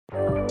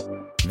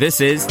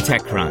This is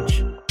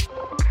TechCrunch.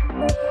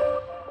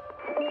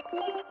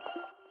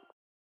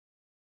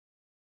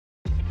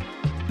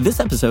 This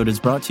episode is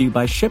brought to you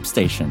by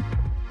ShipStation.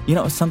 You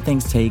know, some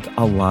things take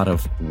a lot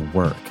of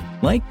work,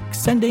 like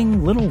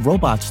sending little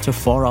robots to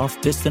far-off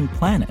distant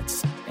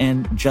planets.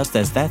 And just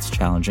as that's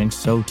challenging,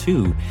 so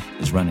too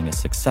is running a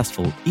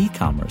successful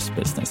e-commerce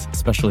business,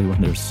 especially when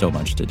there's so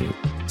much to do.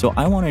 So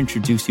I want to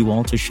introduce you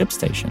all to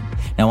ShipStation.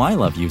 Now, I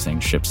love using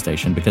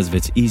ShipStation because of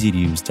its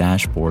easy-to-use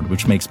dashboard,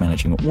 which makes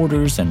managing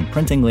orders and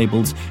printing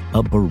labels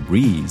a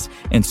breeze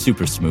and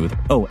super smooth.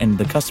 Oh, and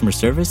the customer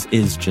service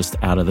is just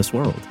out of this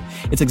world.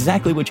 It's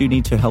exactly what you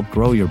need to help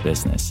grow your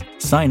business.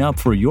 Sign up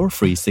for your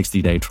free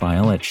 60-day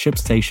trial at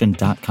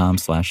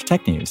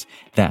shipstation.com/technews.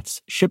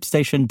 That's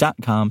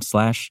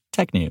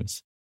shipstation.com/technews.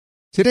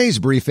 Today's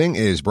briefing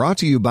is brought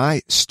to you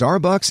by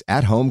Starbucks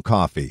at-home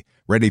coffee,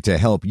 ready to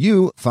help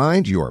you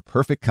find your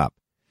perfect cup.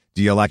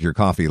 Do you like your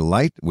coffee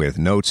light with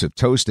notes of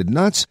toasted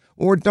nuts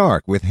or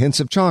dark with hints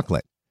of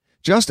chocolate?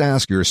 Just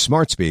ask your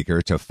smart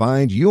speaker to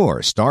find your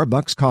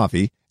Starbucks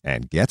coffee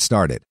and get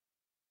started.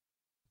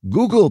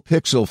 Google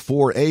Pixel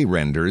 4a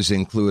renders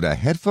include a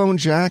headphone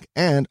jack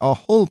and a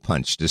hole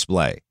punch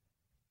display.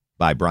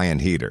 By Brian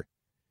Heater.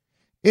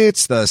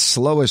 It's the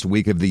slowest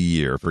week of the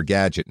year for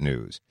gadget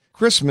news.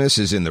 Christmas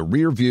is in the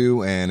rear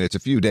view, and it's a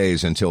few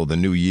days until the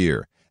new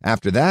year.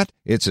 After that,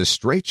 it's a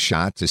straight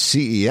shot to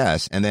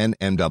CES and then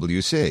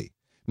MWC.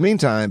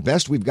 Meantime,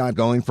 best we've got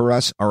going for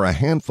us are a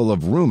handful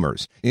of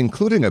rumors,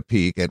 including a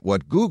peek at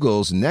what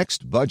Google's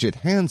next budget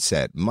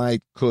handset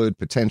could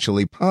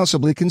potentially,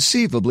 possibly,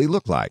 conceivably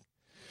look like.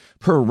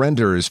 Per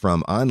renders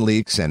from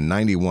OnLeaks and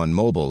 91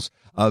 Mobiles,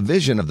 a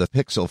vision of the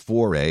Pixel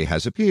 4a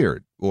has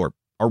appeared, or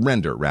a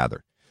render,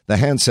 rather. The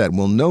handset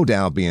will no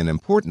doubt be an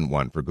important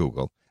one for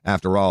Google.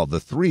 After all,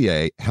 the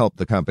 3A helped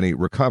the company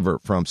recover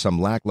from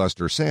some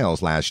lackluster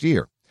sales last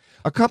year.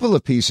 A couple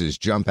of pieces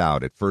jump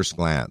out at first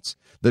glance.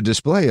 The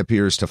display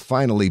appears to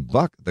finally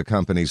buck the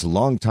company's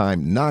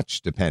longtime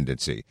notch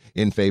dependency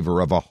in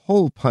favor of a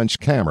hole punch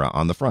camera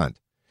on the front.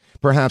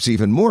 Perhaps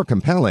even more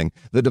compelling,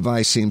 the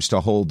device seems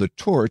to hold the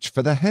torch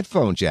for the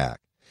headphone jack.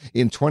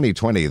 In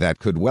 2020, that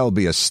could well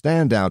be a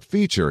standout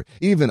feature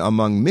even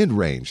among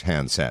mid-range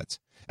handsets.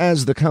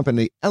 As the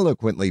company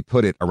eloquently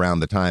put it around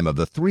the time of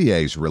the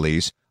 3A's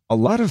release, a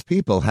lot of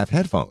people have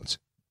headphones.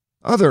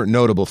 Other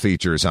notable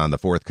features on the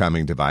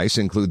forthcoming device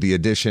include the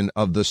addition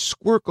of the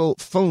Squircle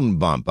phone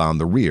bump on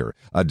the rear,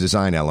 a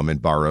design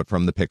element borrowed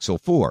from the Pixel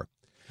 4.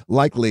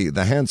 Likely,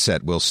 the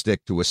handset will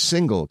stick to a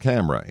single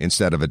camera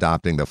instead of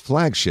adopting the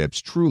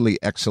flagship's truly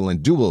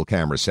excellent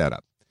dual-camera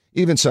setup.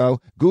 Even so,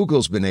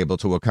 Google's been able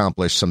to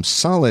accomplish some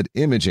solid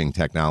imaging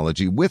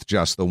technology with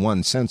just the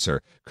one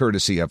sensor,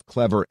 courtesy of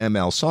clever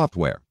ML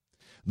software.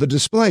 The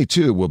display,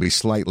 too, will be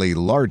slightly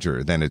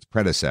larger than its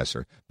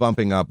predecessor,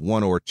 bumping up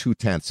 1 or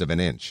 2/10 of an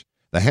inch.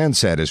 The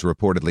handset is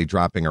reportedly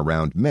dropping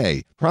around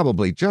May,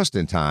 probably just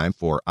in time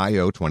for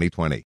I/O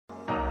 2020.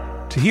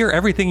 To hear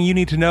everything you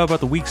need to know about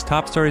the week's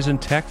top stories in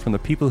tech from the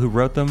people who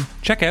wrote them,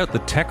 check out the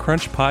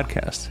TechCrunch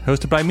podcast,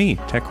 hosted by me,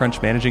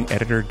 TechCrunch managing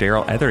editor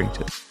Daryl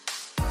Etherington.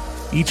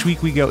 Each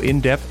week we go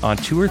in-depth on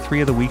 2 or 3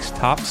 of the week's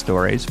top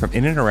stories from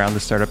in and around the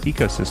startup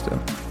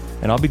ecosystem.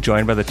 And I'll be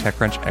joined by the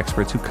TechCrunch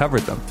experts who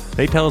covered them.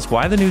 They tell us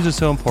why the news is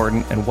so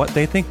important and what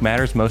they think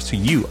matters most to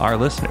you, our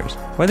listeners,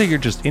 whether you're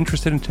just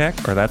interested in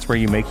tech or that's where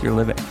you make your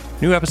living.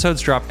 New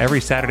episodes drop every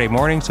Saturday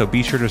morning, so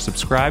be sure to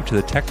subscribe to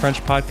the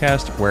TechCrunch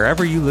podcast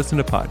wherever you listen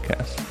to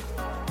podcasts.